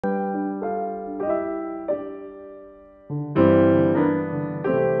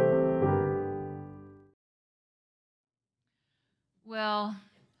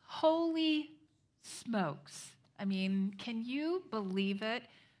smokes. I mean, can you believe it?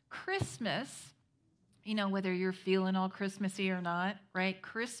 Christmas, whether you're feeling all Christmassy or not, right?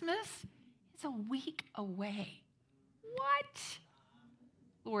 Christmas is a week away. What?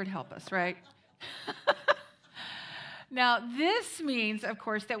 Lord help us, right? Now, this means, of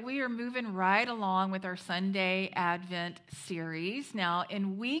course, that we are moving right along with our Sunday Advent series. Now,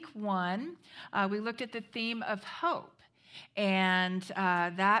 in week 1, we looked at the theme of hope, and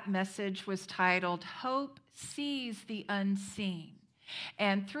that message was titled, Hope Sees the Unseen.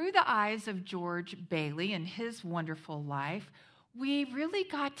 And through the eyes of George Bailey and his wonderful life, we really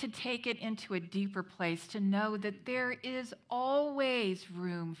got to take it into a deeper place to know that there is always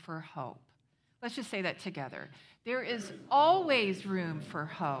room for hope. Let's just say that together. There is always room for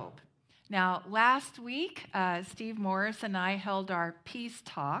hope. Now, last week, Steve Morris and I held our peace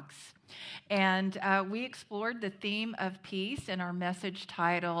talks, and we explored the theme of peace in our message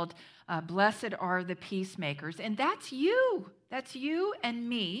titled, Blessed Are the Peacemakers. And that's you. That's you and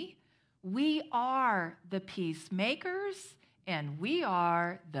me. We are the peacemakers, and we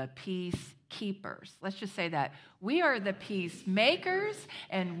are the peacekeepers. Let's just say that. We are the peacemakers,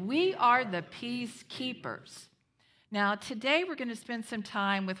 and we are the peacekeepers. Now, today we're going to spend some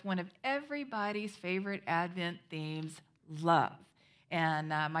time with one of everybody's favorite Advent themes, love. And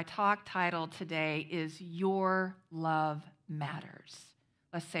my talk title today is Your Love Matters.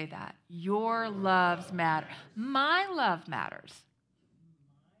 Let's say that. Your loves matter. My love matters.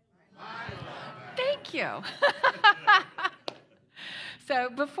 Thank you. So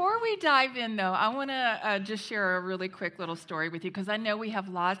before we dive in, though, I want to just share a really quick little story with you, because I know we have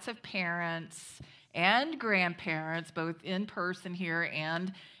lots of parents and grandparents, both in person here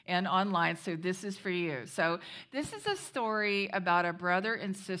and online, so this is for you. So this is a story about a brother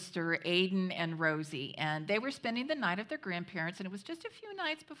and sister, Aiden and Rosie, and they were spending the night at their grandparents', and it was just a few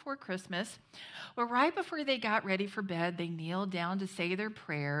nights before Christmas. Well, right before they got ready for bed, they kneeled down to say their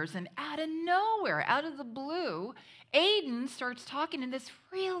prayers, and out of nowhere, out of the blue, Aiden starts talking in this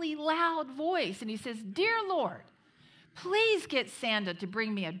really loud voice, and he says, "Dear Lord, please get Santa to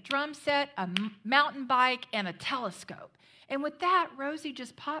bring me a drum set, a mountain bike, and a telescope." And with that, Rosie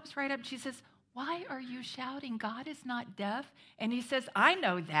just pops right up. She says, "Why are you shouting? God is not deaf." And he says, "I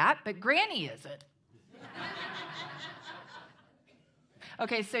know that, but Granny isn't."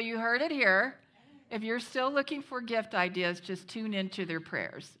 Okay, so you heard it here. If you're still looking for gift ideas, just tune into their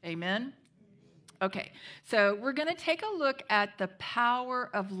prayers. Amen? Okay, so we're going to take a look at the power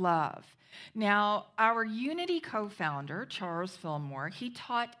of love. Now, our Unity co-founder, Charles Fillmore, he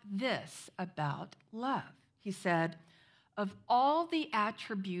taught this about love. He said, "Of all the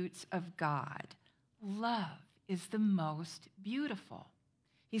attributes of God, love is the most beautiful."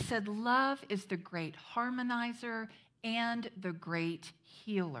 He said, "Love is the great harmonizer and the great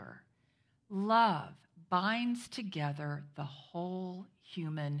healer. Love binds together the whole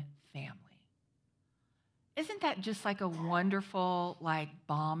human family." Isn't that just like a wonderful,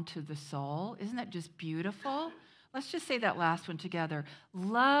 balm to the soul? Isn't that just beautiful? Let's just say that last one together.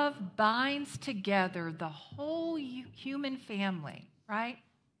 Love binds together the whole human family, right?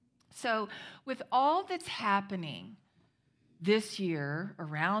 So with all that's happening this year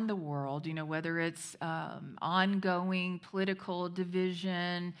around the world, whether it's ongoing political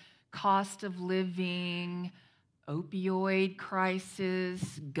division, cost of living, opioid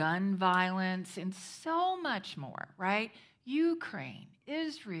crisis, gun violence, and so much more, right? Ukraine,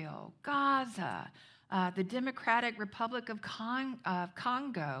 Israel, Gaza, the Democratic Republic of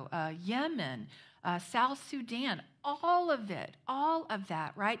Congo, Yemen, South Sudan, all of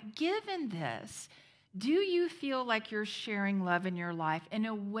that, right? Given this, do you feel like you're sharing love in your life in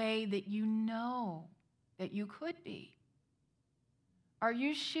a way that you know that you could be? Are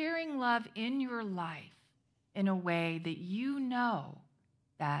you sharing love in your life in a way that you know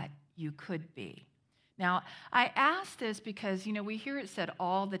that you could be? Now, I ask this because, we hear it said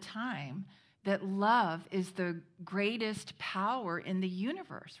all the time that love is the greatest power in the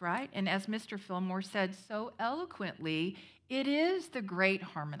universe, right? And as Mr. Fillmore said so eloquently, it is the great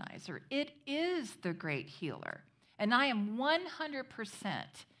harmonizer. It is the great healer. And I am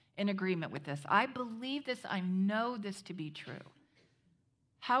 100% in agreement with this. I believe this. I know this to be true.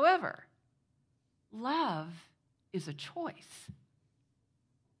 However, love is a choice.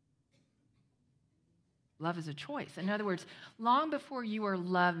 Love is a choice. In other words, long before you are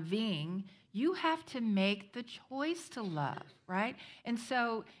loving, you have to make the choice to love, right? And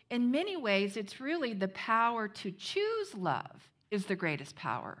so in many ways, it's really the power to choose love is the greatest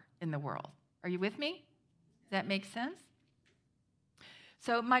power in the world. Are you with me? Does that make sense?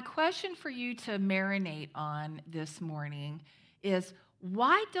 So my question for you to marinate on this morning is,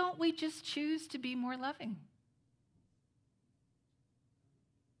 why don't we just choose to be more loving?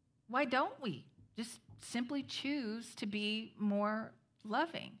 Why don't we just simply choose to be more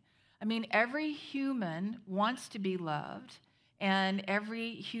loving? I mean, every human wants to be loved, and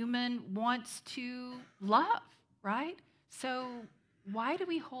every human wants to love, right? So why do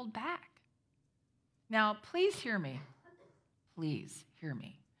we hold back? Now, please hear me. Please hear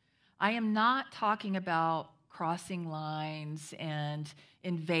me. I am not talking about crossing lines and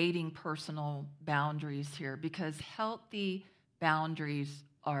invading personal boundaries here, because healthy boundaries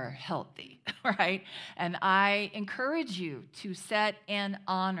are healthy, right? And I encourage you to set and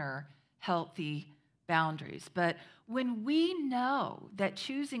honor healthy boundaries. But when we know that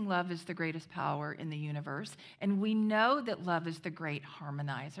choosing love is the greatest power in the universe, and we know that love is the great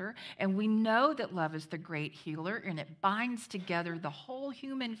harmonizer, and we know that love is the great healer, and it binds together the whole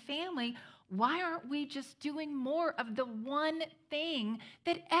human family, why aren't we just doing more of the one thing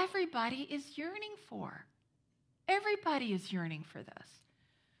that everybody is yearning for? Everybody is yearning for this.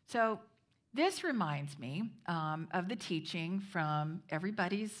 So this reminds me of the teaching from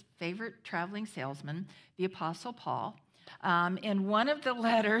everybody's favorite traveling salesman, the Apostle Paul, in one of the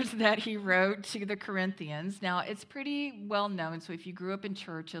letters that he wrote to the Corinthians. Now, it's pretty well known, so if you grew up in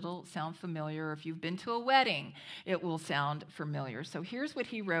church, it'll sound familiar. If you've been to a wedding, it will sound familiar. So here's what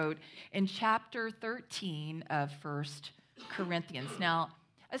he wrote in chapter 13 of 1 Corinthians. Now,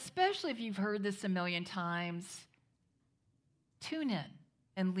 especially if you've heard this a million times, tune in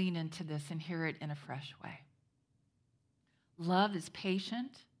and lean into this and hear it in a fresh way. Love is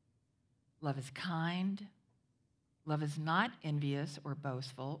patient. Love is kind. Love is not envious or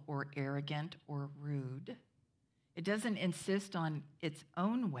boastful or arrogant or rude. It doesn't insist on its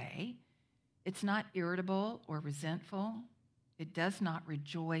own way. It's not irritable or resentful. It does not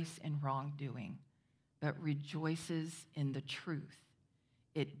rejoice in wrongdoing, but rejoices in the truth.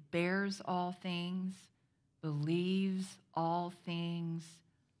 It bears all things, believes all things,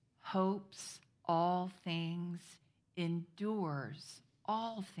 hopes all things, endures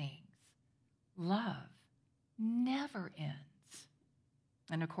all things. Love never ends.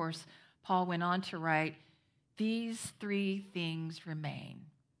 And of course, Paul went on to write, these three things remain: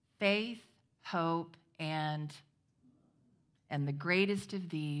 faith, hope, and the greatest of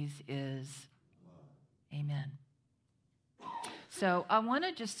these is love. Amen. So I want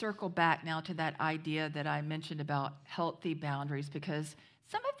to just circle back now to that idea that I mentioned about healthy boundaries, because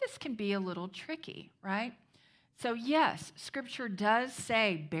some of this can be a little tricky, right? So yes, Scripture does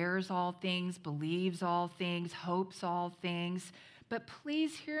say bears all things, believes all things, hopes all things, but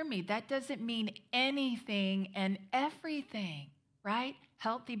please hear me, that doesn't mean anything and everything, right?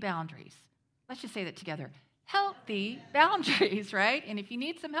 Healthy boundaries. Let's just say that together. Healthy boundaries, right? And if you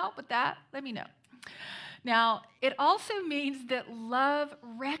need some help with that, let me know. Now, it also means that love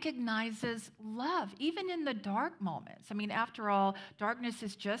recognizes love, even in the dark moments. I mean, after all, darkness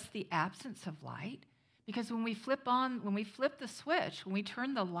is just the absence of light. Because when we flip the switch, when we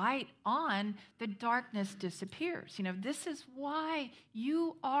turn the light on, the darkness disappears. You know, this is why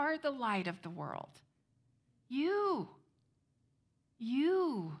you are the light of the world. You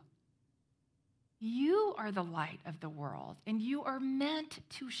are the light of the world, and you are meant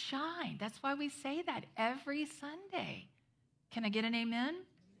to shine. That's why we say that every Sunday. Can I get an amen?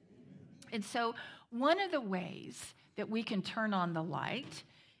 And so one of the ways that we can turn on the light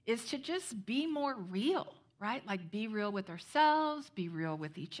is to just be more real, right? Like be real with ourselves, be real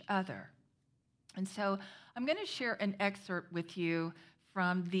with each other. And so I'm going to share an excerpt with you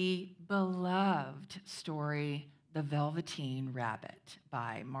from the beloved story, The Velveteen Rabbit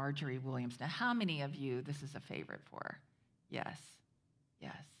by Marjorie Williams. Now, how many of you this is a favorite for? Yes.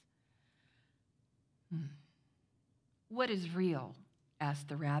 What is real? Asked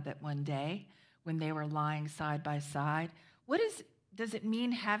the rabbit one day when they were lying side by side. Does it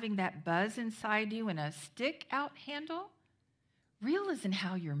mean having that buzz inside you and a stick-out handle? Real isn't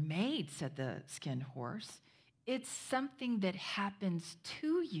how you're made, said the skin horse. It's something that happens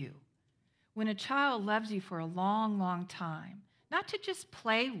to you. When a child loves you for a long, long time, not to just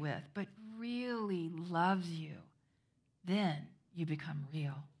play with, but really loves you, then you become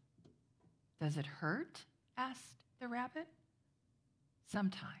real. Does it hurt? Asked the rabbit.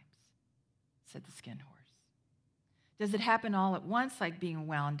 Sometimes, said the skin horse. Does it happen all at once, like being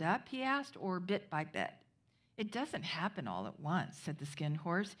wound up, he asked, or bit by bit? It doesn't happen all at once, said the skin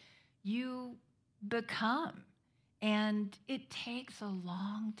horse. You become, and it takes a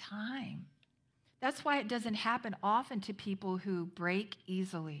long time. That's why it doesn't happen often to people who break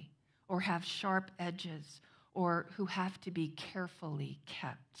easily or have sharp edges or who have to be carefully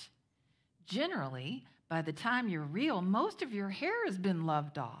kept. Generally, by the time you're real, most of your hair has been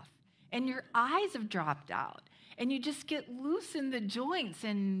loved off and your eyes have dropped out and you just get loose in the joints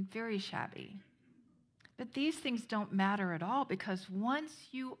and very shabby. But these things don't matter at all because once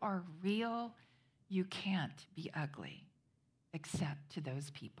you are real, you can't be ugly except to those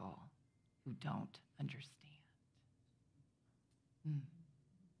people who don't understand.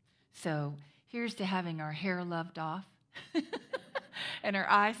 So here's to having our hair loved off and our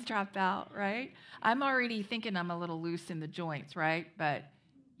eyes dropped out, right? I'm already thinking I'm a little loose in the joints, right? But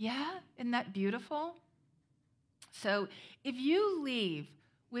yeah, isn't that beautiful? So if you leave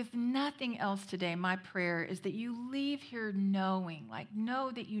with nothing else today, my prayer is that you leave here knowing, like know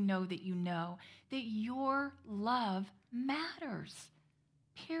that you know that you know that your love matters,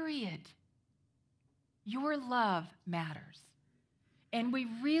 period. Your love matters. And we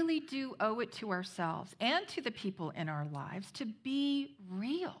really do owe it to ourselves and to the people in our lives to be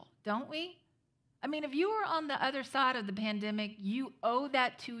real, don't we? I mean, if you are on the other side of the pandemic, you owe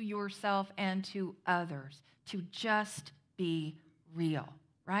that to yourself and to others to just be real,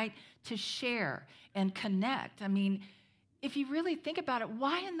 right? To share and connect. I mean, if you really think about it,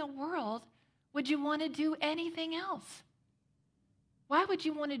 why in the world would you want to do anything else? Why would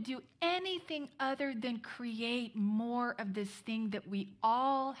you want to do anything other than create more of this thing that we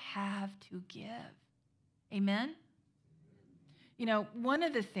all have to give? Amen? You know, one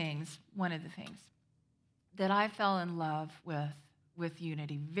of the things that I fell in love with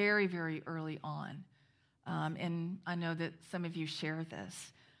Unity very, very early on, and I know that some of you share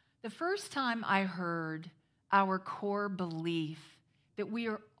this, the first time I heard our core belief that we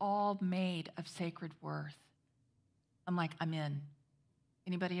are all made of sacred worth, I'm like, I'm in.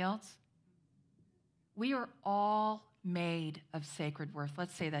 Anybody else? We are all made of sacred worth.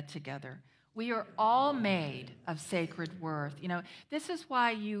 Let's say that together. We are all made of sacred worth. You know, this is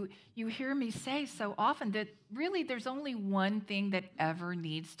why you hear me say so often that really there's only one thing that ever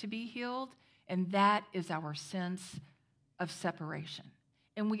needs to be healed, and that is our sense of separation.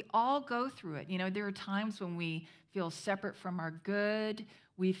 And we all go through it. You know, there are times when we feel separate from our good.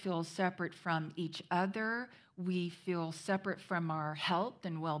 We feel separate from each other. We feel separate from our health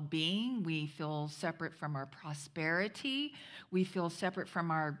and well-being. We feel separate from our prosperity. We feel separate from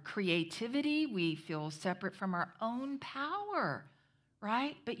our creativity. We feel separate from our own power,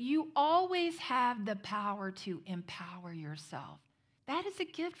 right? But you always have the power to empower yourself. That is a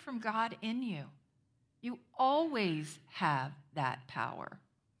gift from God in you. You always have that power.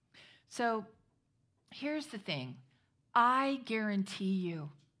 So here's the thing. I guarantee you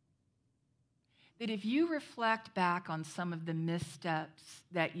that if you reflect back on some of the missteps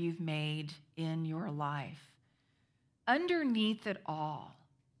that you've made in your life, underneath it all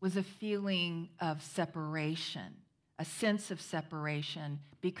was a feeling of separation, a sense of separation,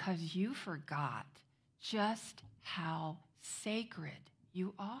 because you forgot just how sacred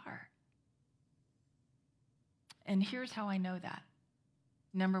you are. And here's how I know that.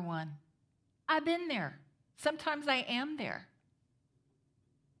 Number one, I've been there. Sometimes I am there.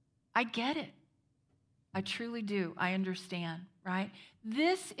 I get it. I truly do. I understand, right?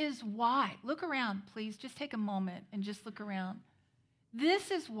 This is why. Look around, please. Just take a moment and just look around.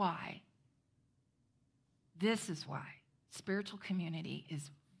 This is why spiritual community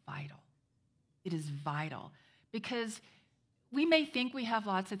is vital. It is vital because we may think we have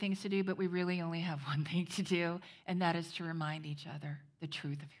lots of things to do, but we really only have one thing to do, and that is to remind each other the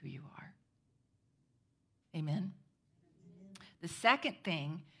truth of who you are. Amen? The second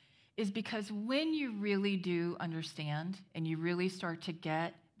thing is because when you really do understand and you really start to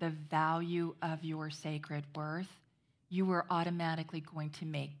get the value of your sacred worth, you are automatically going to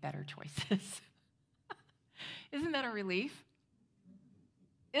make better choices. Isn't that a relief?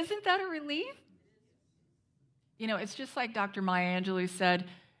 Isn't that a relief? You know, it's just like Dr. Maya Angelou said,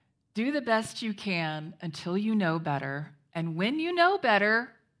 do the best you can until you know better. And when you know better,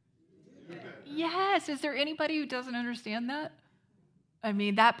 yes, is there anybody who doesn't understand that? I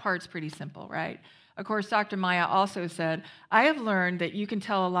mean, that part's pretty simple, right? Of course, Dr. Maya also said, I have learned that you can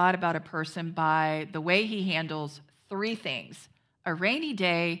tell a lot about a person by the way he handles three things: a rainy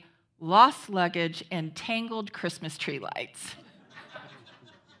day, lost luggage, and tangled Christmas tree lights.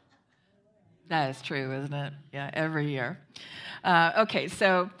 That is true, isn't it? Yeah, every year. Okay,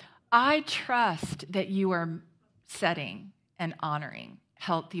 so I trust that you are setting and honoring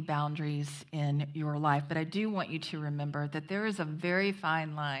healthy boundaries in your life, but I do want you to remember that there is a very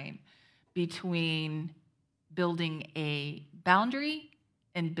fine line between building a boundary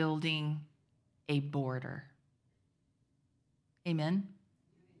and building a border. Amen?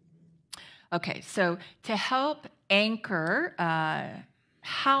 Okay, so to help anchor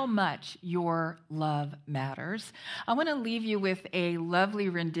how much your love matters. I want to leave you with a lovely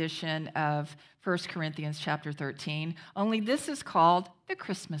rendition of 1 Corinthians chapter 13, only this is called the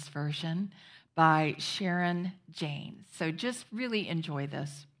Christmas version by Sharon Jane. So just really enjoy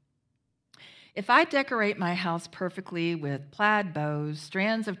this. If I decorate my house perfectly with plaid bows,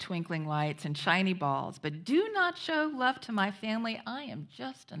 strands of twinkling lights, and shiny balls, but do not show love to my family, I am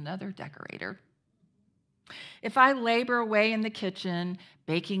just another decorator. If I labor away in the kitchen,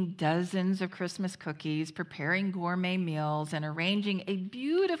 baking dozens of Christmas cookies, preparing gourmet meals, and arranging a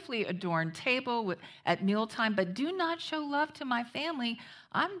beautifully adorned table at mealtime, but do not show love to my family,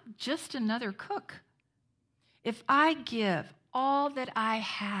 I'm just another cook. If I give all that I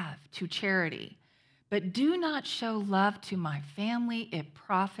have to charity, but do not show love to my family, it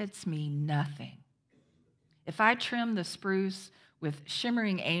profits me nothing. If I trim the spruce with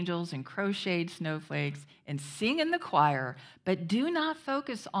shimmering angels and crocheted snowflakes and sing in the choir, but do not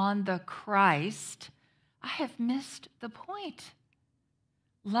focus on the Christ, I have missed the point.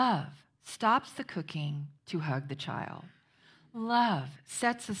 Love stops the cooking to hug the child. Love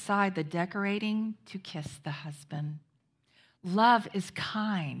sets aside the decorating to kiss the husband. Love is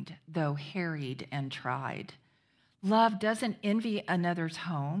kind, though harried and tried. Love doesn't envy another's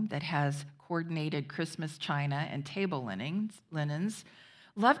home that has coordinated Christmas china and table linens.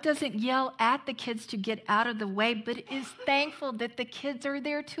 Love doesn't yell at the kids to get out of the way, but is thankful that the kids are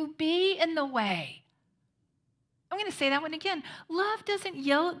there to be in the way. I'm going to say that one again. Love doesn't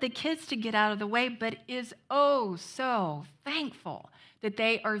yell at the kids to get out of the way, but is oh so thankful that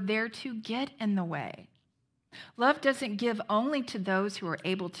they are there to get in the way. Love doesn't give only to those who are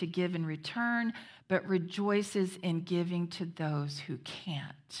able to give in return, but rejoices in giving to those who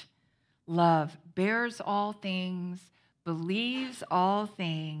can't. Love bears all things, believes all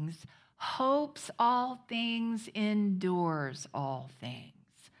things, hopes all things, endures all things.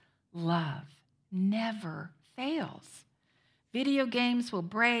 Love never fails. Video games will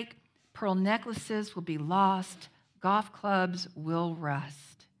break, pearl necklaces will be lost, golf clubs will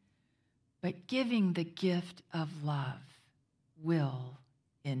rust. But giving the gift of love will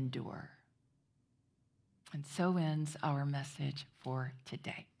endure. And so ends our message for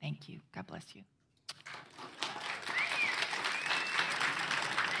today. Thank you. God bless you.